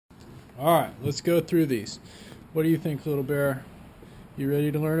All right, let's go through these. What do you think, little bear? You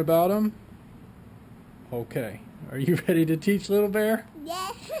ready to learn about them? Okay. Are you ready to teach, little bear?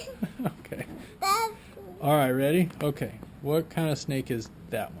 Yes. Okay. All right, ready? Okay. What kind of snake is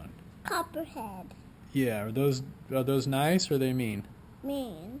that one? Copperhead. Yeah, are those nice or are they mean?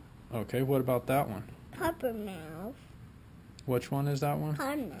 Mean. Okay, what about that one? Coppermouth. Which one is that one?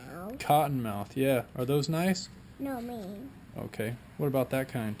 Cottonmouth. Cottonmouth, yeah. Are those nice? No, mean. Okay. What about that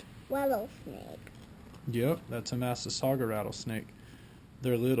kind? Rattlesnake. Yep, that's a Massasauga rattlesnake.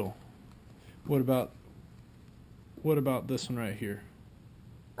 They're little. What about this one right here?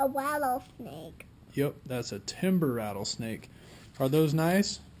 A rattlesnake. Yep, that's a timber rattlesnake. Are those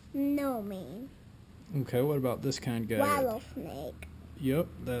nice? No, mean. Okay, what about this kind guy? Rattlesnake. Yep,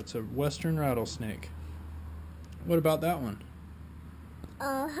 that's a western rattlesnake. What about that one?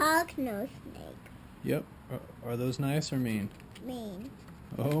 A hognose snake. Yep. Are those nice or mean? Mean.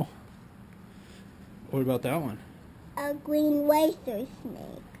 Oh. What about that one? A green racer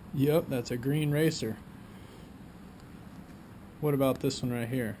snake. Yep, that's a green racer. What about this one right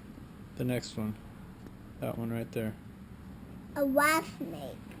here? The next one. That one right there. A rat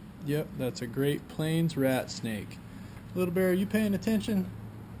snake. Yep, that's a Great Plains rat snake. Little bear, are you paying attention?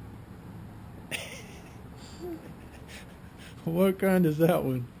 What kind is that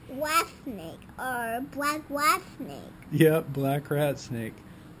one? Rat snake or black rat snake. Yep, black rat snake.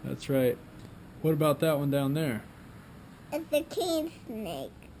 That's right. What about that one down there? It's a king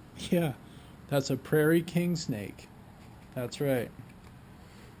snake. Yeah, that's a prairie king snake. That's right.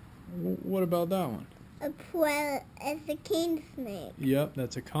 What about that one? It's a king snake. Yep,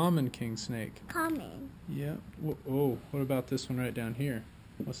 that's a common king snake. Common. Yep. Oh, what about this one right down here?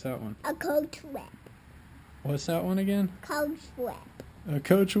 What's that one? A coach whip. What's that one again? Coach whip. A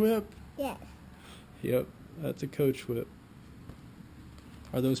coach whip? Yes. Yep, that's a coach whip.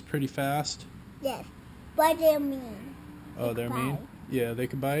 Are those pretty fast? Yes. But they're mean. Oh, they're mean? Bite. Yeah, they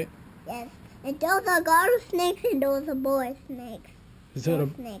can bite? Yes. And those are garter snakes and those are boy snakes. Is that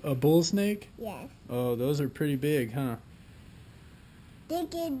a bull snake? Yes. Oh, those are pretty big, huh? They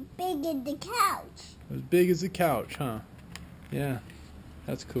get big as the couch. As big as a couch, huh? Yeah,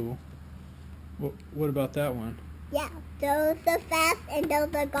 that's cool. What about that one? Yeah, those are fast and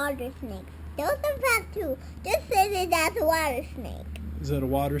those are garter snakes. Those are fast too. Just say that's a water snake. Is that a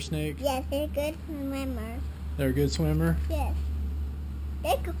water snake? Yes, they're good swimmers. They're a good swimmer? Yes.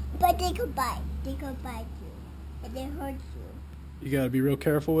 But they could bite. They could bite you. And they hurt you. You gotta be real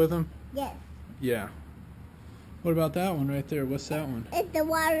careful with them? Yes. Yeah. What about that one right there? What's that one? It's the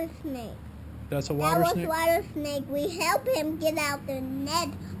water snake. That's a water snake? That was water snake. We help him get out the net,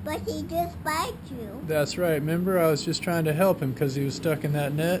 but he just bites you. That's right. Remember, I was just trying to help him because he was stuck in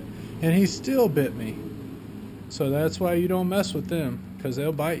that net, and he still bit me. So that's why you don't mess with them, because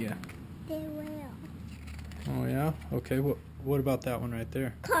they'll bite you. They will. Oh, yeah? Okay, what about that one right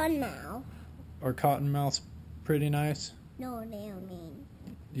there? Cottonmouth. Are cottonmouths pretty nice? No, they're mean.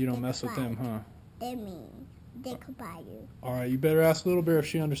 You don't mess with them, huh? They're mean. They could bite you. All right, you better ask Little Bear if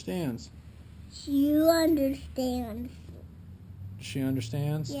she understands. You understand. She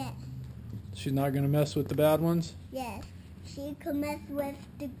understands? Yes. She's not going to mess with the bad ones? Yes. She can mess with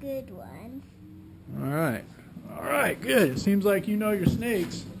the good ones. All right. All right, good. It seems like you know your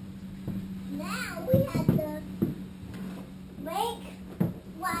snakes. Now we have to make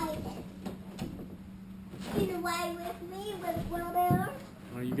ride. You can ride with me with Little Bear?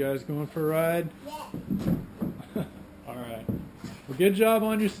 Are you guys going for a ride? Yes. All right. Well, good job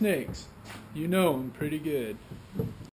on your snakes. You know them pretty good.